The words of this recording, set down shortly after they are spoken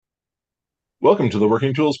Welcome to the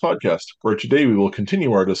Working Tools Podcast, where today we will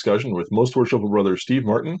continue our discussion with Most Worshipful Brother Steve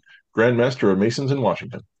Martin, Grand Master of Masons in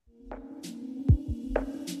Washington.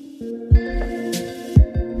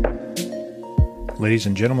 Ladies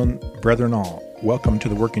and gentlemen, brethren all, welcome to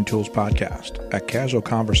the Working Tools Podcast, a casual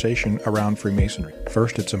conversation around Freemasonry.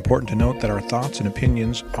 First, it's important to note that our thoughts and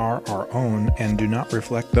opinions are our own and do not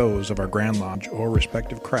reflect those of our Grand Lodge or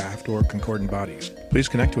respective craft or concordant bodies. Please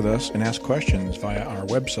connect with us and ask questions via our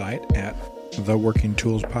website at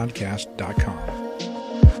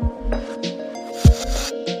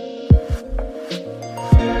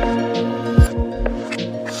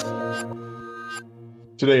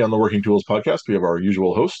Today on the Working Tools Podcast, we have our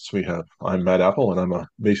usual hosts. I'm Matt Apple, and I'm a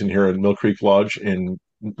Mason here at Mill Creek Lodge in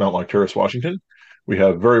Mount Lock Terrace, Washington. We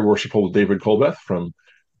have very worshipful David Colbeth from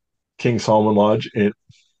King Solomon Lodge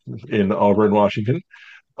in Auburn, Washington.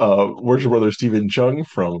 Worship Brother Stephen Chung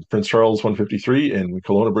from Prince Charles 153 in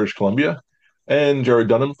Kelowna, British Columbia, and Jared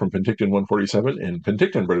Dunham from Penticton 147 in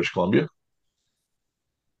Penticton, British Columbia.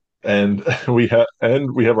 And we have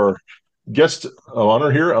our guest of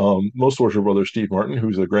honor here, Most Worshipful Brother Steve Martin,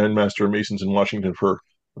 who's a Grand Master of Masons in Washington for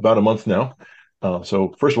about a month now.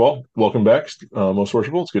 So first of all, welcome back, Most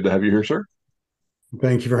Worshipful. It's good to have you here, sir.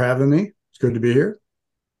 Thank you for having me. It's good to be here.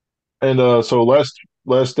 And so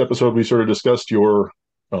last episode we sort of discussed your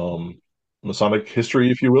Masonic history,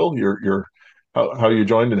 if you will, your how you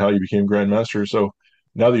joined and how you became Grand Master. So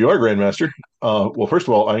now that you are Grand Master, well, first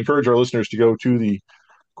of all, I encourage our listeners to go to the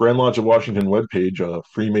Grand Lodge of Washington webpage,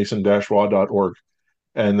 freemason-wa.org,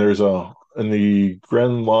 and there's in the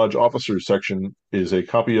Grand Lodge officers section is a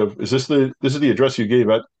copy of. This is the address you gave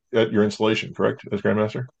at your installation, correct, as Grand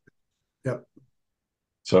Master? Yep.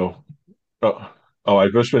 So,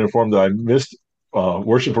 I've just been informed that I missed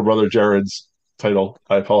Worshipful Brother Jared's title.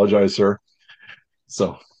 I apologize, sir.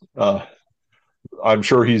 So, I'm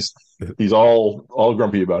sure he's all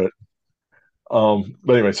grumpy about it.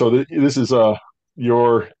 But anyway, so this is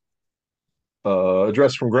your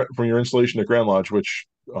address from your installation at Grand Lodge, which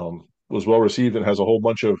was well received and has a whole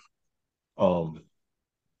bunch of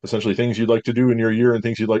essentially things you'd like to do in your year and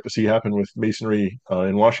things you'd like to see happen with Masonry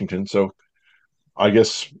in Washington. So I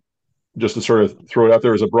guess just to sort of throw it out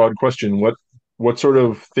there as a broad question, what sort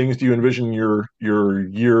of things do you envision your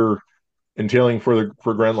year entailing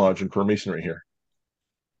for Grand Lodge and for Masonry here?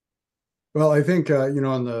 Well, I think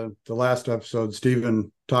on the last episode,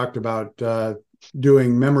 Stephen talked about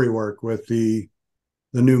doing memory work with the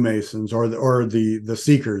new Masons or the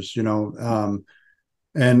seekers, and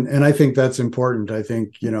I think that's important. I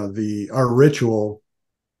think our ritual,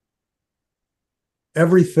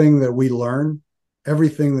 everything that we learn,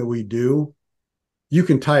 everything that we do, you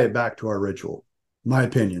can tie it back to our ritual. My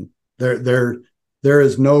opinion, there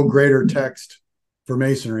is no greater text for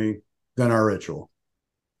Masonry than our ritual.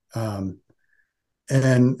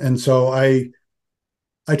 And so I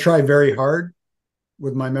try very hard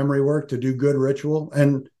with my memory work to do good ritual.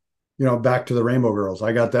 And back to the Rainbow Girls,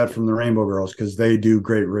 I got that from the Rainbow Girls because they do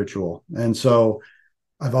great ritual. And so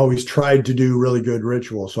I've always tried to do really good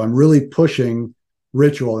ritual. So I'm really pushing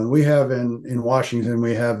ritual. And we have in Washington,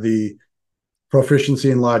 we have the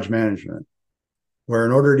proficiency in lodge management, where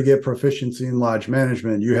in order to get proficiency in lodge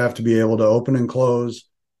management, you have to be able to open and close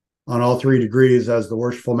on all 3 degrees as the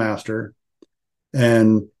worshipful master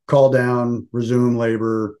and call down, resume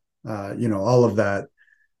labor, all of that.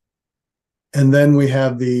 And then we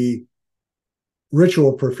have the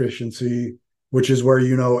ritual proficiency, which is where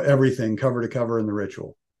you know everything cover to cover in the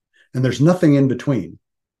ritual. And there's nothing in between.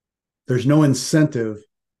 There's no incentive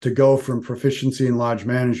to go from proficiency in lodge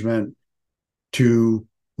management to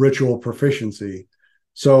ritual proficiency.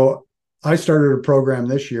 So I started a program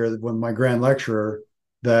this year with my grand lecturer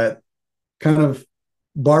that kind of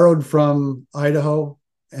borrowed from Idaho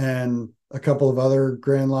and a couple of other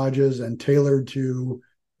Grand Lodges and tailored to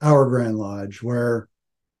our Grand Lodge, where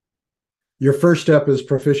your first step is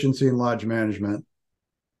proficiency in lodge management.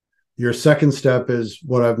 Your second step is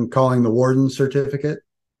what I'm calling the warden certificate.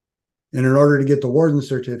 And in order to get the warden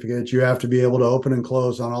certificate, you have to be able to open and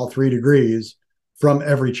close on all 3 degrees from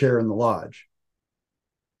every chair in the lodge.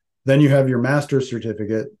 Then you have your master's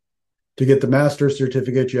certificate. To get the master's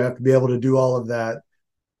certificate, you have to be able to do all of that.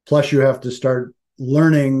 Plus, you have to start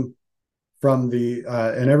learning from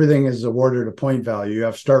and everything is awarded a point value. You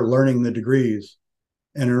have to start learning the degrees.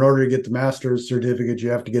 And in order to get the master's certificate, you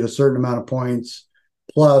have to get a certain amount of points,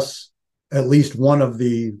 plus at least one of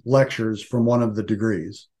the lectures from one of the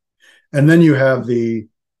degrees. And then you have the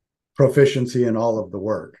proficiency in all of the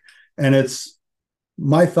work. And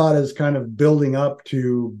my thought is kind of building up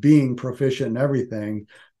to being proficient in everything,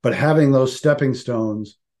 but having those stepping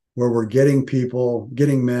stones where we're getting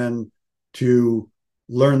men to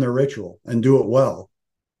learn their ritual and do it well.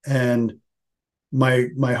 And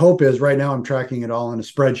my hope is right now I'm tracking it all in a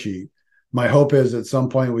spreadsheet. My hope is at some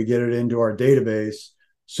point we get it into our database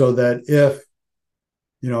so that if,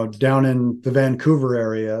 down in the Vancouver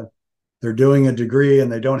area, they're doing a degree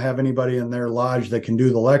and they don't have anybody in their lodge that can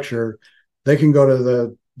do the lecture, they can go to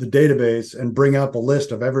the database and bring up a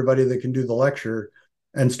list of everybody that can do the lecture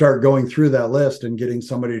and start going through that list and getting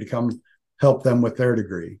somebody to come help them with their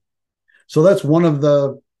degree. So that's one of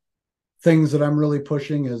the things that I'm really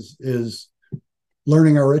pushing is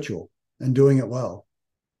learning our ritual and doing it well.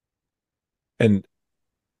 And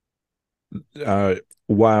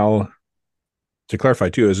while, to clarify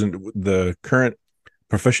too, isn't the current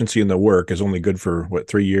proficiency in the work is only good for what,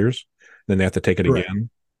 3 years? Then they have to take it Correct. again.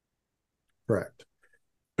 Correct.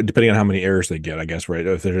 But depending on how many errors they get, I guess, right?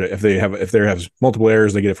 If they have multiple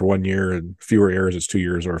errors, they get it for 1 year, and fewer errors, it's 2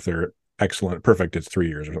 years, or if they're excellent, perfect, it's 3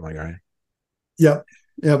 years or something like that. Right? Yep.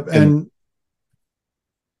 Yep. And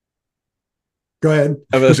go ahead.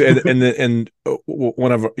 and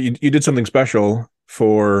one of you did something special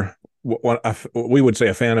for what we would say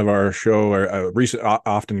a fan of our show, or a recent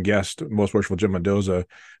often guest, Most Worshipful Jim Mendoza,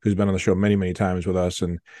 who's been on the show many times with us,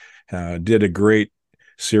 and did a great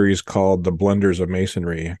series called The Blunders of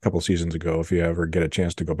Masonry a couple of seasons ago. If you ever get a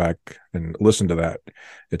chance to go back and listen to that,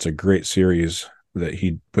 it's a great series that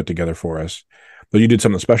he put together for us. But you did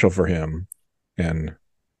something special for him, and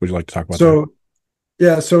would you like to talk about that?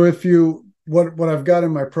 Yeah, so if you what I've got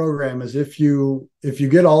in my program is if you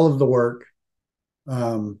get all of the work,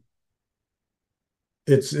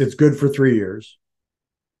 it's good for 3 years.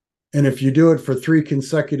 And if you do it for 3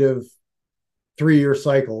 consecutive 3-year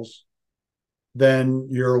cycles, then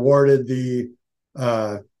you're awarded the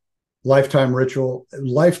lifetime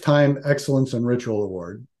excellence and ritual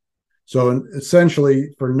award. So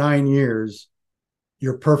essentially for 9 years,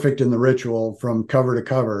 you're perfect in the ritual from cover to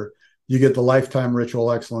cover. You get the lifetime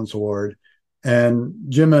ritual excellence award. And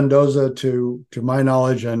Jim Mendoza, to my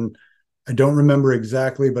knowledge, and I don't remember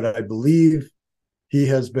exactly, but I believe he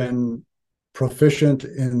has been proficient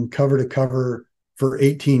in cover to cover for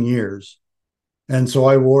 18 years. And so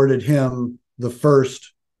I awarded him the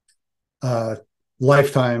first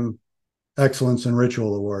lifetime excellence and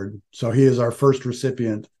ritual award. So he is our first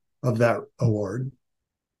recipient of that award.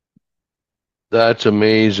 That's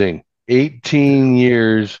amazing. 18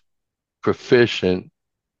 years proficient,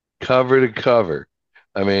 cover to cover.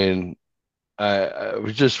 I mean, I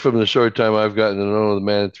was just from the short time I've gotten to know the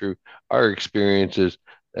man through our experiences.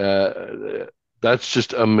 That's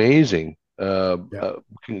just amazing. Congrats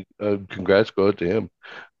go out to him.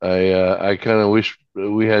 I kind of wish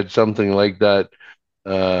we had something like that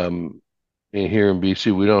here in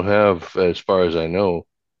BC. We don't have, as far as I know,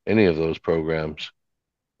 any of those programs,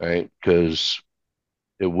 right? Because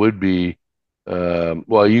it would be,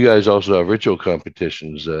 well, you guys also have ritual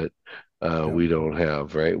competitions that we don't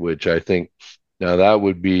have, right? Which I think now that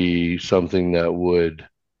would be something that would,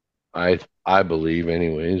 I believe,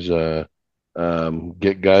 anyways,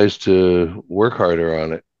 get guys to work harder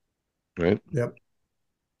on it, right? Yep.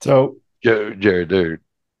 So Jared, there.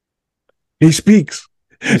 He speaks.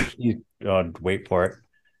 Wait for it.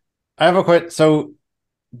 I have a question. So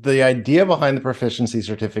the idea behind the proficiency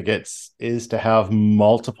certificates is to have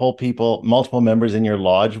multiple members in your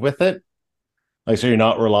lodge with it. Like, so you're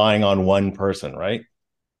not relying on one person, right?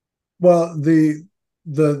 Well, the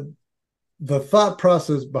thought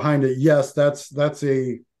process behind it, yes, that's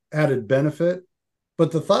a added benefit.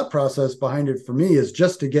 But the thought process behind it for me is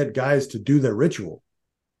just to get guys to do their ritual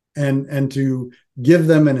and to give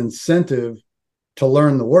them an incentive to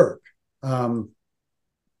learn the work.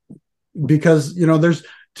 Because,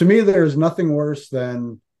 there's nothing worse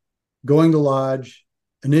than going to lodge,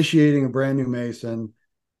 initiating a brand new Mason,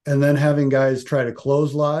 and then having guys try to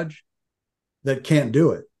close lodge that can't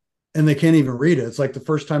do it. And they can't even read it. It's like the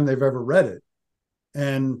first time they've ever read it.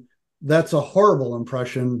 And that's a horrible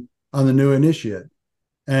impression on the new initiate.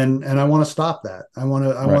 And I want to stop that. I want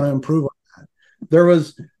to improve on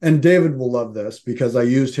that. And David will love this because I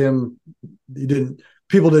used him.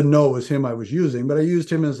 People didn't know it was him I was using, but I used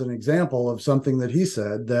him as an example of something that he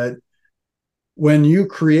said, that when you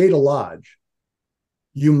create a lodge,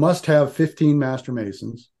 you must have 15 Master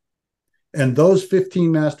Masons, and those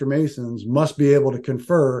 15 Master Masons must be able to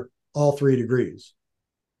confer all 3 degrees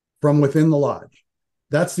from within the lodge.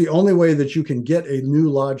 That's the only way that you can get a new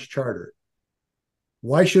lodge charter.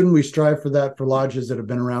 Why shouldn't we strive for that for lodges that have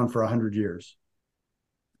been around for 100 years?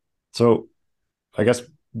 So I guess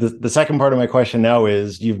the second part of my question now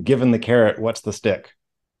is, you've given the carrot, what's the stick?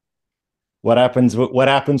 What happens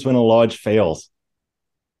when a lodge fails?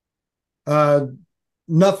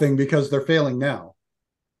 nothing because they're failing now.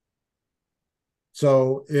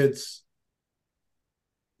 So it's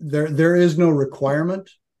there is no requirement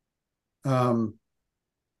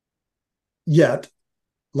yet.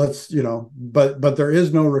 But there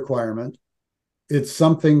is no requirement. It's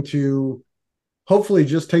something to hopefully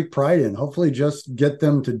just take pride in, hopefully just get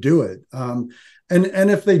them to do it. And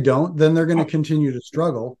if they don't, then they're going to continue to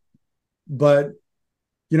struggle. But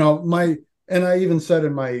and I even said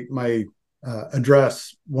in my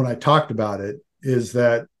address when I talked about it is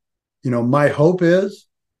that my hope is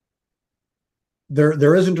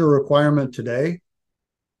there isn't a requirement today,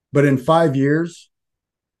 but in 5 years,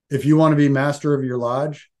 if you want to be master of your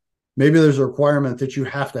lodge, maybe there's a requirement that you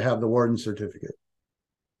have to have the warden certificate.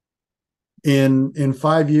 In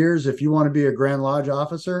 5 years, if you want to be a Grand Lodge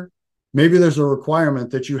officer, maybe there's a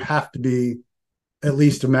requirement that you have to be at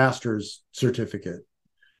least a master's certificate.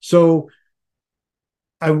 So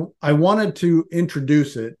I wanted to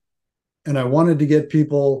introduce it, and I wanted to get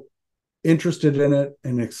people interested in it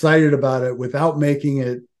and excited about it without making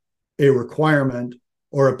it a requirement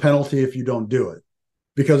or a penalty if you don't do it,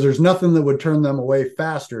 because there's nothing that would turn them away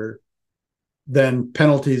faster than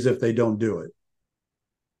penalties if they don't do it.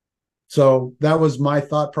 So that was my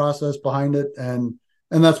thought process behind it, and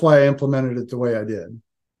that's why I implemented it the way I did.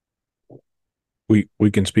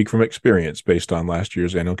 We can speak from experience based on last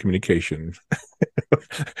year's annual communication.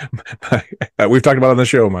 We've talked about on the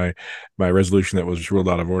show my resolution that was ruled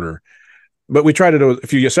out of order. But we tried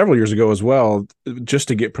it several years ago as well, just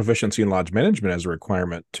to get proficiency in lodge management as a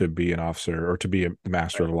requirement to be an officer or to be a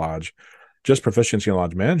master of the lodge. Just proficiency in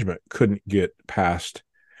lodge management couldn't get passed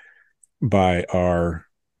by our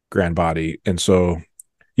grand body. And so,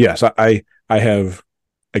 yes, I have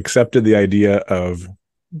accepted the idea of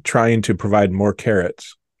trying to provide more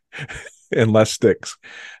carrots and less sticks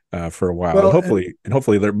for a while. Well, and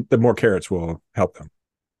hopefully the more carrots will help them.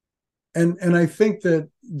 And I think that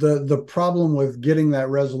the problem with getting that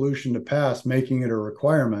resolution to pass, making it a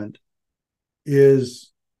requirement,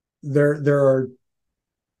 is there are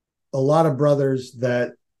a lot of brothers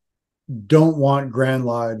that don't want Grand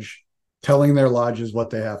Lodge telling their lodges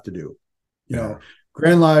what they have to do.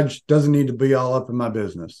 Grand Lodge doesn't need to be all up in my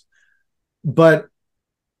business. But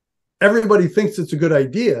everybody thinks it's a good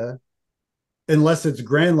idea unless it's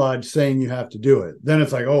Grand Lodge saying you have to do it. Then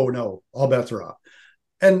it's like, oh no, all bets are off.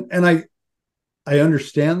 And I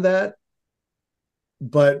understand that,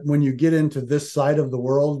 but when you get into this side of the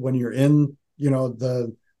world, when you're in,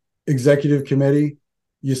 the executive committee,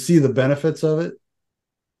 you see the benefits of it.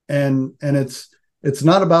 And it's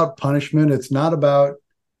not about punishment. It's not about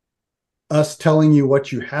us telling you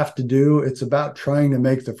what you have to do. It's about trying to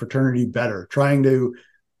make the fraternity better, trying to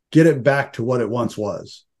get it back to what it once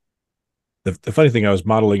was. The funny thing, I was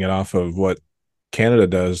modeling it off of what Canada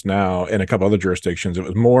does now and a couple other jurisdictions. It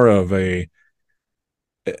was more of a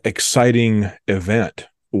exciting event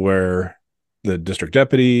where the district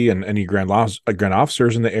deputy and any grand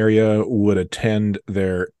officers in the area would attend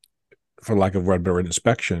their, for lack of a better word,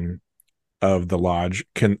 inspection of the lodge,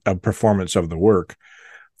 a performance of the work.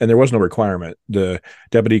 And there was no requirement. The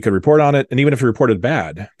deputy could report on it, and even if he reported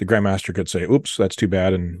bad, the grandmaster could say, oops, that's too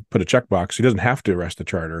bad, and put a checkbox. He doesn't have to arrest the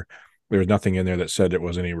charter. There was nothing in there that said it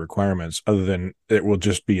was any requirements other than it will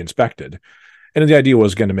just be inspected. And the idea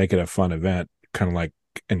was going to make it a fun event, kind of like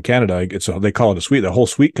in Canada, they call it a suite. The whole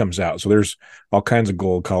suite comes out. So there's all kinds of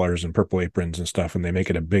gold collars and purple aprons and stuff, and they make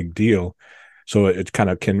it a big deal. So it kind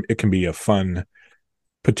of can be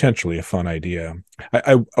potentially a fun idea.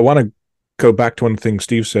 I want to go back to one thing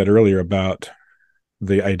Steve said earlier about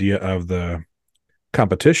the idea of the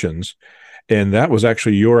competitions. And that was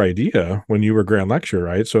actually your idea when you were Grand Lecturer,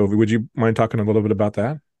 right? So would you mind talking a little bit about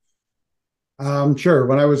that? Sure.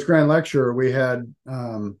 When I was Grand Lecturer, we had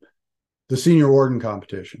the senior warden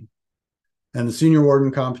competition. And the senior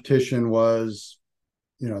warden competition was,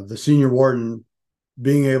 the senior warden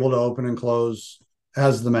being able to open and close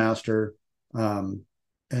as the master.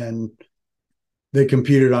 And they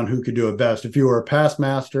competed on who could do it best. If you were a past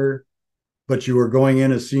master, but you were going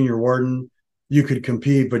in as senior warden, you could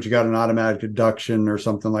compete, but you got an automatic deduction or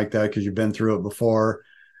something like that because you've been through it before.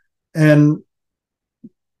 And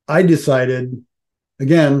I decided,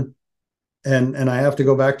 again, and I have to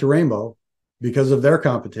go back to Rainbow because of their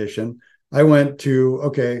competition. I went to,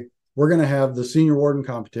 okay, we're going to have the senior warden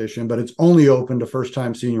competition, but it's only open to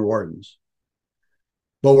first-time senior wardens.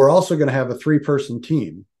 But we're also going to have a 3-person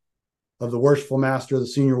team of the worshipful master, the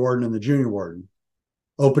senior warden, and the junior warden,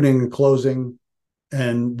 opening and closing,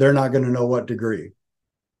 and they're not going to know what degree.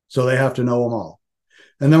 So they have to know them all.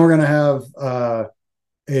 And then we're going to have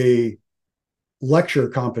a lecture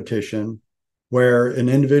competition where an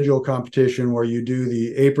individual competition where you do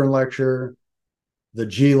the apron lecture, the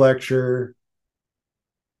G lecture,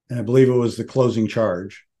 and I believe it was the closing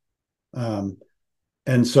charge.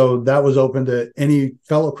 And so that was open to any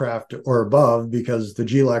fellow craft or above, because the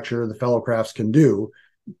G lecture the fellow crafts can do,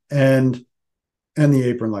 and the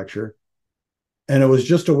apron lecture. And it was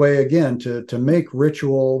just a way, again, to make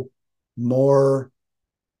ritual more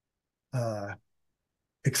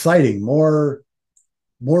exciting, more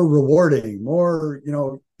rewarding, more,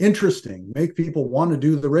 interesting, make people want to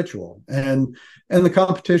do the ritual. And the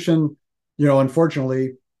competition,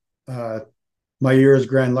 unfortunately, my year as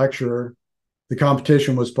grand lecturer, the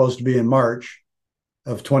competition was supposed to be in March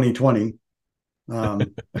of 2020.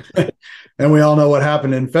 And we all know what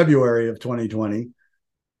happened in February of 2020.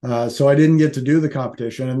 So I didn't get to do the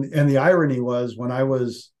competition. And the irony was, when I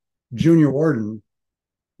was junior warden,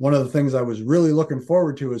 one of the things I was really looking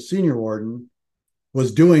forward to as senior warden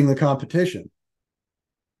was doing the competition.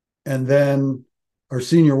 And then our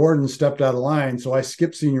senior warden stepped out of line. So I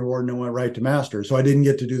skipped senior warden and went right to master. So I didn't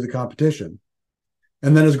get to do the competition.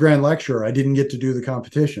 And then as grand lecturer, I didn't get to do the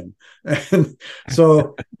competition. And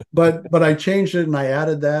so, but I changed it and I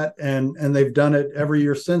added that, and they've done it every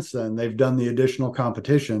year since then. They've done the additional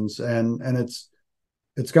competitions, and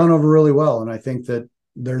it's gone over really well. And I think that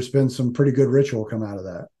there's been some pretty good ritual come out of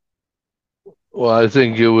that. Well, I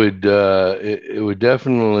think it would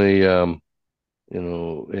definitely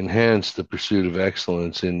enhance the pursuit of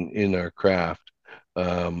excellence in our craft.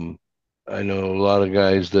 I know a lot of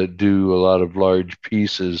guys that do a lot of large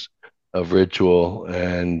pieces of ritual,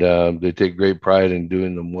 and they take great pride in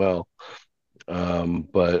doing them well.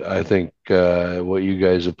 But I think what you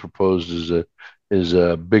guys have proposed is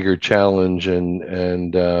a bigger challenge,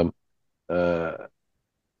 and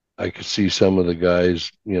I could see some of the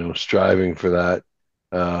guys, striving for that.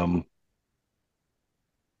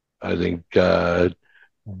 I think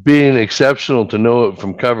being exceptional to know it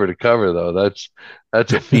from cover to cover, though, that's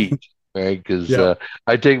a feat, right? Because Yeah.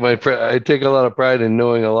 I take a lot of pride in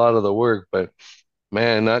knowing a lot of the work, but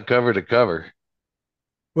man, not cover to cover.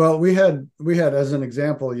 Well, we had as an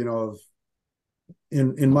example, of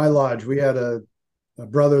in my lodge, we had a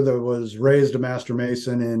brother that was raised a master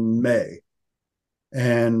mason in May.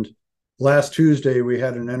 And last Tuesday, we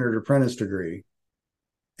had an entered apprentice degree.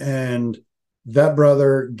 And that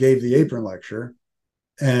brother gave the apron lecture.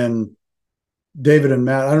 And David and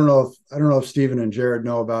Matt, I don't know if Stephen and Jared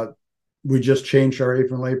know about, we just changed our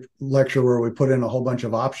apron lecture where we put in a whole bunch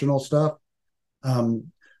of optional stuff.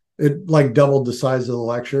 It like doubled the size of the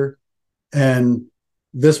lecture. And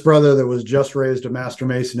this brother that was just raised a master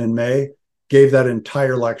mason in May gave that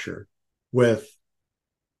entire lecture with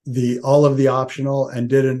all of the optional, and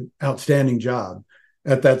did an outstanding job.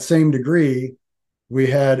 At that same degree, we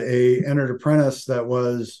had a entered apprentice that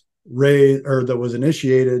was raised, or that was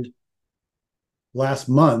initiated last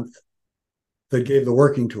month, that gave the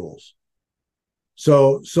working tools.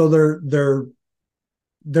 So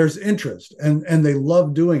there's interest, and they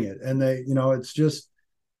love doing it, and they, it's just,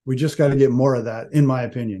 we just got to get more of that, in my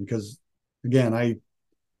opinion, because again, I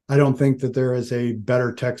don't think that there is a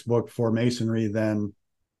better textbook for masonry than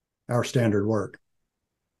our standard work.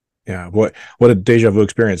 Yeah, what a deja vu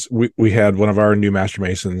experience. We had one of our new master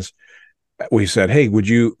masons. We said, hey,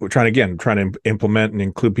 we're trying to implement and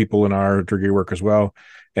include people in our degree work as well.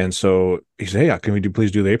 And so he said, hey, can we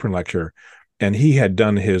please do the apron lecture? And he had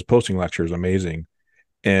done his posting lectures amazing.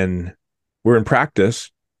 And we're in practice,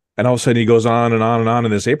 and all of a sudden he goes on and on and on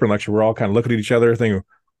in this apron lecture. We're all kind of looking at each other thinking,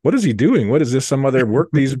 what is he doing? What is this? Some other work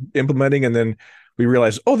he's implementing? And then we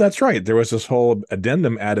realized, oh, that's right. There was this whole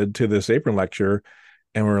addendum added to this apron lecture.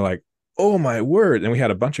 And we're like, oh my word. And we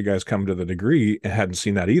had a bunch of guys come to the degree and hadn't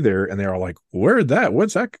seen that either. And they're all like, where'd that?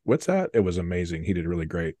 What's that? It was amazing. He did really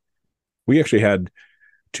great. We actually had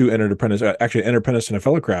two entered apprentice, actually an entered apprentice and a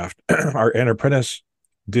fellow craft. Our entered apprentice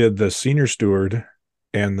did the senior steward,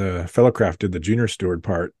 and the fellow craft did the junior steward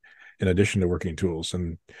part in addition to working tools.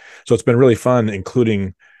 And so it's been really fun,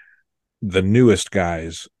 including the newest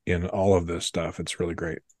guys in all of this stuff. It's really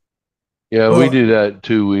great. Yeah, we do that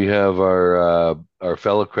too. We have our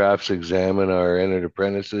fellow crafts examine our entered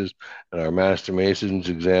apprentices, and our master masons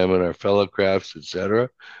examine our fellow crafts, etc.,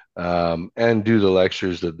 and do the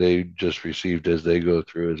lectures that they just received as they go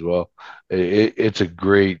through as well. It's a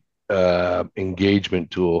great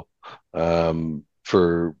engagement tool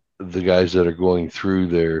for the guys that are going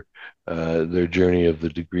through their journey of the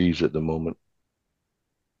degrees at the moment.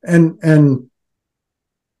 And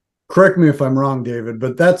correct me if I'm wrong, David,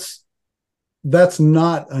 but that's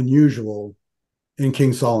not unusual in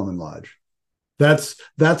King Solomon Lodge. That's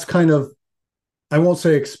kind of, I won't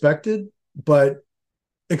say expected, but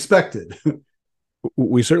expected.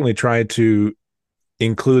 we certainly try to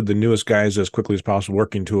include the newest guys as quickly as possible,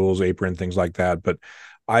 working tools, apron, things like that. But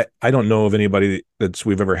I don't know of anybody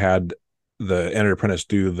we've ever had the enter apprentice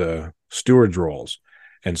do the steward's roles.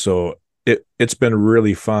 And so it's been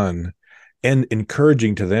really fun and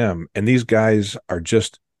encouraging to them. And these guys are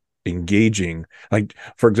just engaging. Like,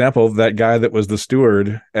 for example, that guy that was the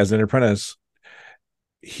steward as an apprentice,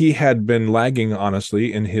 he had been lagging,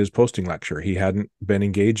 honestly, in his posting lecture. He hadn't been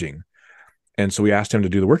engaging. And so we asked him to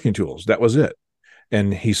do the working tools. That was it.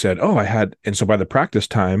 And he said, "Oh, I had." And so by the practice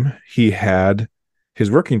time, he had his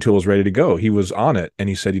working tools ready to go. He was on it. And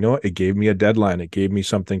he said, "You know what? It gave me a deadline. It gave me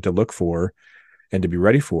something to look for and to be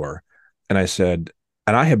ready for." And I said,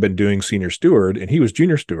 and I have been doing senior steward, and he was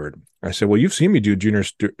junior steward. I said, "Well, you've seen me do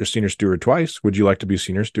senior steward twice. Would you like to be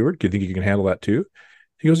senior steward? Do you think you can handle that too?"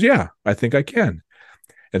 He goes, "Yeah, I think I can."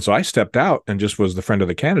 And so I stepped out and just was the friend of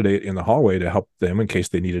the candidate in the hallway to help them in case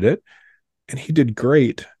they needed it. And he did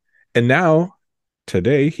great. And now,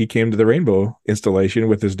 today, he came to the rainbow installation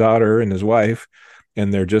with his daughter and his wife,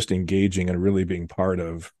 and they're just engaging and really being part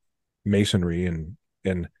of masonry and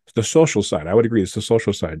the social side. I would agree, it's the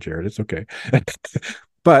social side, Jared. It's okay.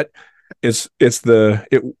 But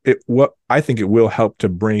what I think it will help to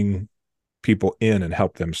bring people in and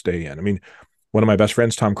help them stay in. I mean, one of my best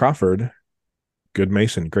friends, Tom Crawford, good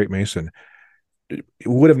mason, great mason,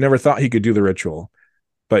 would have never thought he could do the ritual.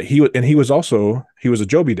 But he was a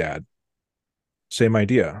Joby dad. Same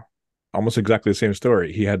idea, almost exactly the same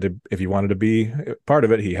story. He had to, if he wanted to be part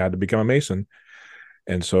of it, he had to become a mason.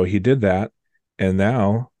 And so he did that. And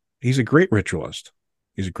now he's a great ritualist.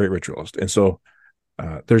 He's a great ritualist. And so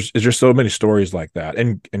there's just so many stories like that,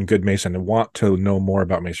 and good mason, and want to know more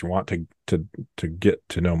about mason, want to get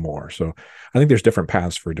to know more. So I think there's different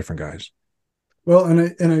paths for different guys. Well,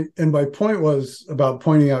 and my point was about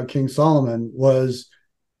pointing out King Solomon was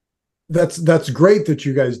that's great that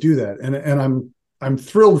you guys do that, and I'm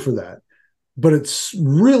thrilled for that. But it's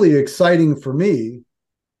really exciting for me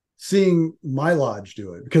seeing my lodge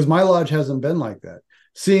do it, because my lodge hasn't been like that.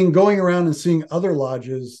 Going around and seeing other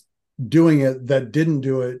lodges doing it that didn't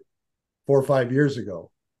do it 4 or 5 years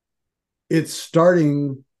ago. It's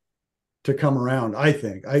starting to come around, I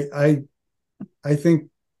think. I think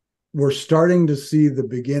we're starting to see the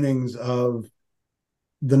beginnings of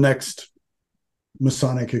the next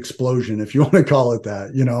Masonic explosion, if you want to call it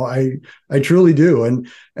that. You know, I truly do.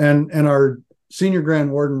 And our senior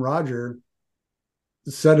Grand Warden Roger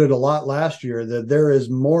said it a lot last year, that there is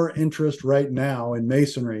more interest right now in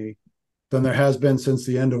masonry than there has been since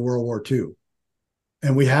the end of World War II.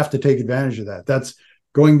 And we have to take advantage of that. That's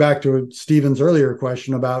going back to Stephen's earlier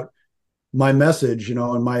question about my message, you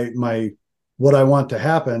know, and my what I want to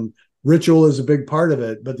happen. Ritual is a big part of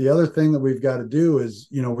it. But the other thing that we've got to do is,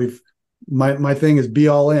 you know, my thing is be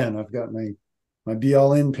all in. I've got my be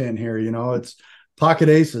all in pin here. You know, it's pocket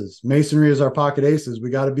aces. Masonry is our pocket aces. We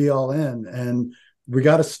got to be all in, and we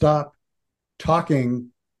got to stop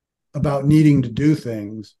talking about needing to do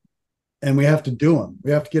things, and we have to do them.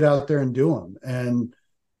 We have to get out there and do them. And,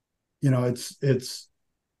 you know, it's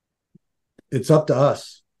up to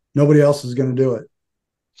us. Nobody else is going to do it.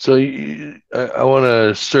 So I want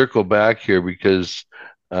to circle back here because,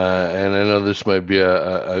 and I know this might be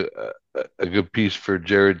a good piece for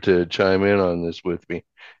Jared to chime in on this with me.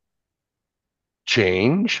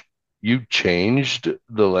 You changed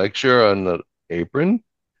the lecture on the apron.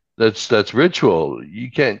 That's ritual. You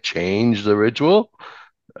can't change the ritual.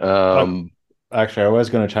 Actually, I was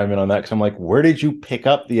going to chime in on that, because I'm like, where did you pick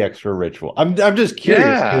up the extra ritual? I'm just curious,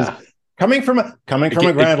 because coming from a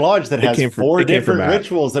Grand Lodge that has 4 different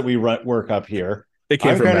rituals that we work up here, I'm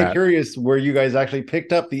kind of curious where you guys actually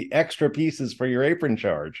picked up the extra pieces for your apron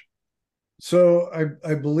charge. So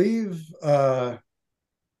I believe I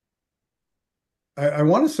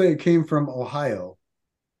want to say it came from Ohio.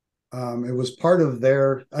 It was part of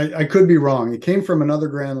their, I could be wrong. It came from another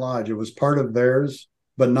Grand Lodge. It was part of theirs,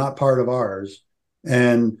 but not part of ours.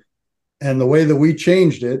 And the way that we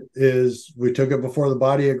changed it is we took it before the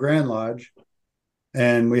body at Grand Lodge,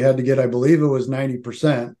 and we had to get, I believe it was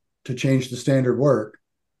 90% to change the standard work.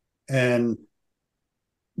 And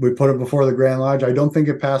we put it before the Grand Lodge. I don't think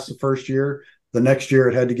it passed the first year. The next year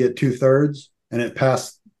it had to get 2/3, and it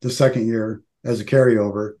passed the second year as a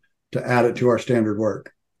carryover to add it to our standard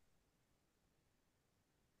work.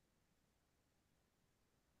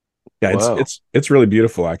 Yeah, wow. It's really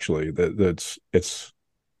beautiful, actually. It's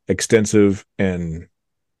extensive and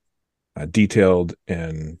detailed,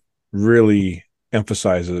 and really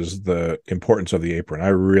emphasizes the importance of the apron. I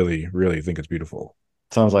really, really think it's beautiful.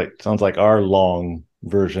 Sounds like our long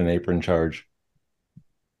version apron charge.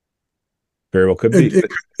 Very well could be. It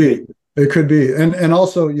could be. It could be, and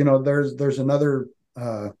also, there's another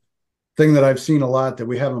thing that I've seen a lot that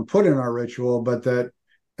we haven't put in our ritual, but that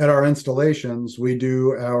at our installations we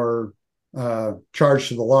do our charge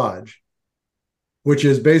to the lodge, which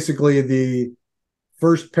is basically the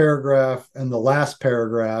first paragraph and the last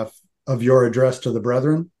paragraph of your address to the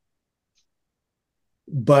brethren.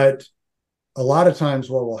 But a lot of times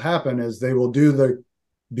what will happen is they will do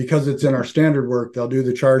because it's in our standard work, they'll do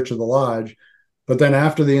the charge to the lodge. But then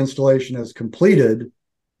after the installation is completed,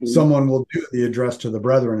 someone will do the address to the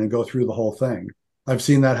brethren and go through the whole thing. I've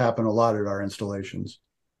seen that happen a lot at our installations.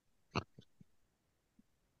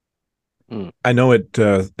 I know at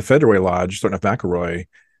the Federal Lodge, starting at McElroy,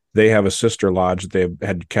 they have a sister lodge that they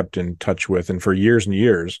had kept in touch with. And for years and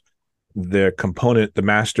years, the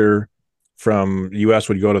master from US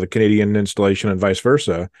would go to the Canadian installation and vice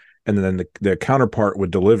versa. And then the counterpart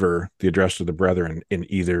would deliver the address to the brethren in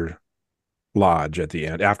either lodge at the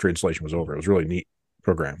end after installation was over. It was a really neat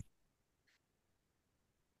program.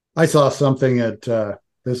 I saw something at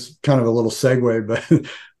this kind of a little segue, but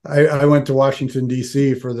I went to Washington,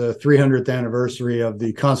 D.C. for the 300th anniversary of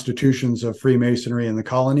the constitutions of Freemasonry in the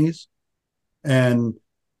colonies. And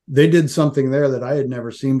they did something there that I had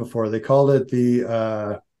never seen before. They called it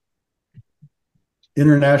the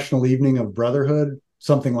International Evening of Brotherhood,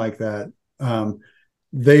 something like that.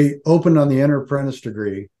 They opened on the enter apprentice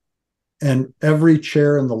degree, and every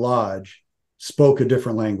chair in the lodge spoke a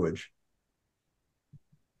different language.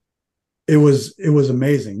 It was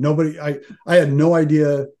amazing. I had no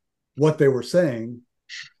idea what they were saying,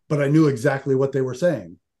 but I knew exactly what they were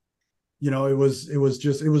saying. It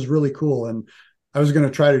was really cool. And I was going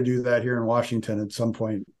to try to do that here in Washington at some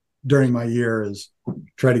point during my year, is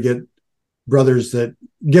try to get brothers that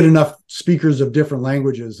get enough speakers of different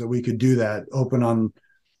languages that we could do that, open on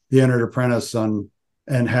the entered apprentice and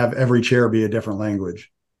have every chair be a different language.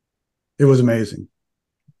 It was amazing.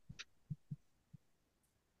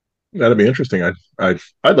 That'd be interesting. I'd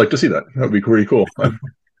like to see that. That'd be pretty cool.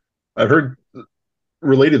 I've heard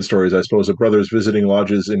related stories, I suppose, of brothers visiting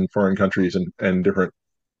lodges in foreign countries and different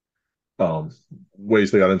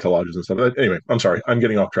ways they got into lodges and stuff. Anyway, I'm sorry, I'm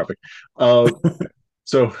getting off topic.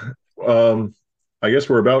 So I guess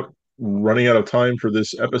we're about running out of time for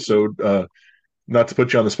this episode. Not to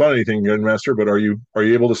put you on the spot or anything, Master, but are you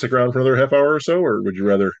able to stick around for another half hour or so, or would you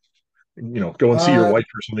rather go and see your wife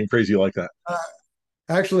or something crazy like that?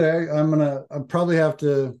 Actually, I'll probably have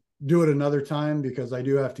to do it another time, because I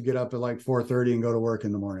do have to get up at like 4:30 and go to work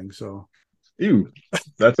in the morning. So, ew,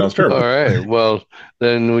 that sounds terrible. All right. Well,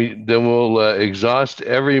 then we'll exhaust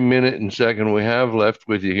every minute and second we have left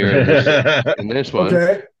with you here in this one.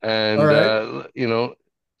 Okay. And all right.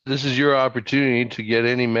 This is your opportunity to get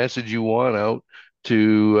any message you want out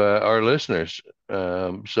to our listeners.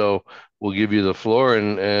 So we'll give you the floor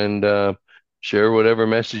and share whatever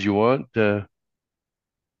message you want.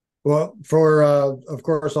 Well, for of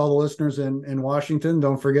course all the listeners in Washington,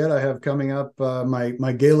 don't forget I have coming up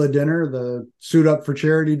my gala dinner, the Suit Up for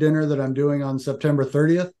Charity dinner that I'm doing on September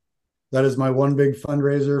 30th. That is my one big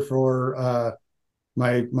fundraiser for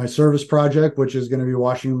my service project, which is going to be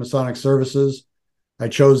Washington Masonic Services. I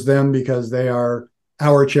chose them because they are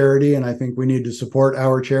our charity, and I think we need to support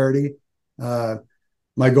our charity.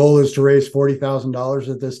 My goal is to raise $40,000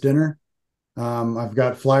 at this dinner. I've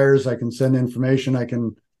got flyers. I can send information. I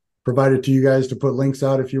can provide it to you guys to put links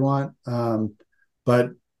out if you want. But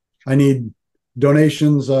I need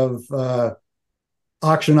donations of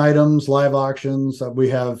auction items, live auctions. We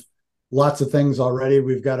have lots of things already.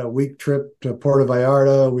 We've got a week trip to Puerto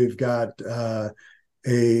Vallarta. We've got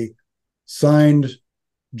a signed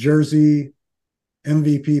jersey,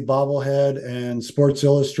 MVP bobblehead, and Sports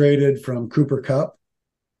Illustrated from Cooper Kupp,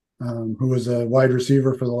 who was a wide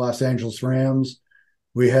receiver for the Los Angeles Rams.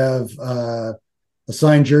 We have a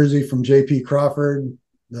signed jersey from J.P. Crawford,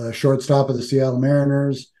 the shortstop of the Seattle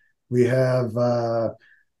Mariners. We have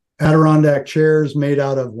Adirondack chairs made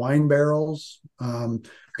out of wine barrels. We've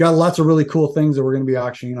got lots of really cool things that we're going to be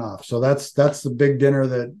auctioning off. So that's the big dinner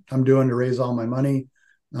that I'm doing to raise all my money.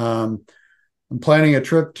 I'm planning a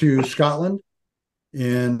trip to Scotland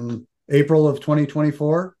in April of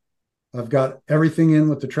 2024. I've got everything in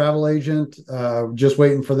with the travel agent, just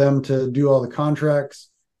waiting for them to do all the contracts.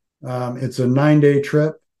 It's a 9-day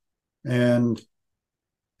trip, and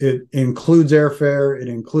it includes airfare. It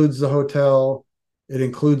includes the hotel. It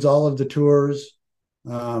includes all of the tours.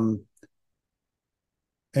 And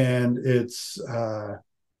it's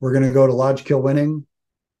we're going to go to Lodge Kilwinning.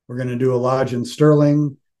 We're going to do a lodge in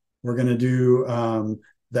Stirling. We're going to do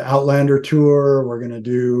the Outlander tour. We're going to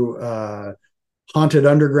do Haunted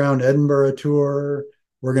Underground Edinburgh tour.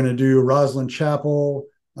 We're going to do Roslyn Chapel.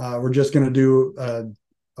 We're just going to do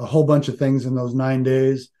a whole bunch of things in those 9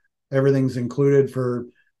 days. Everything's included for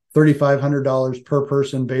 $3,500 per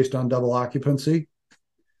person based on double occupancy.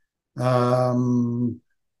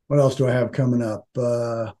 What else do I have coming up?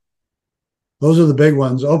 Those are the big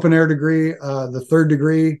ones. Open air degree, the third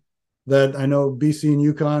degree that I know BC and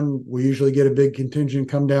Yukon, we usually get a big contingent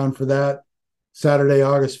come down for that Saturday,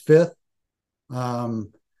 August 5th.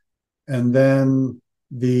 And then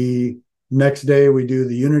the next day we do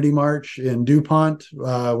the Unity March in DuPont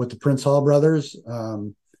with the Prince Hall brothers.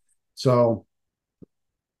 So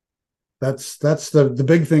that's the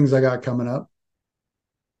big things I got coming up.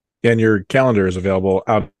 And your calendar is available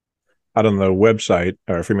out on the website,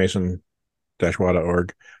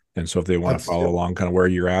 freemason-wa.org. And so if they want to follow along kind of where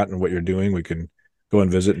you're at and what you're doing, we can go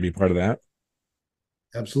and visit and be part of that.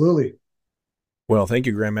 Absolutely. Well, thank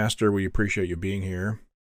you, Grandmaster. We appreciate you being here.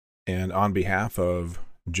 And on behalf of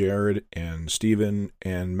Jared and Stephen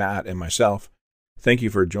and Matt and myself, thank you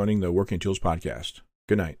for joining the Working Tools podcast.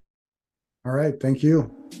 Good night. All right. Thank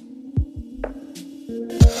you.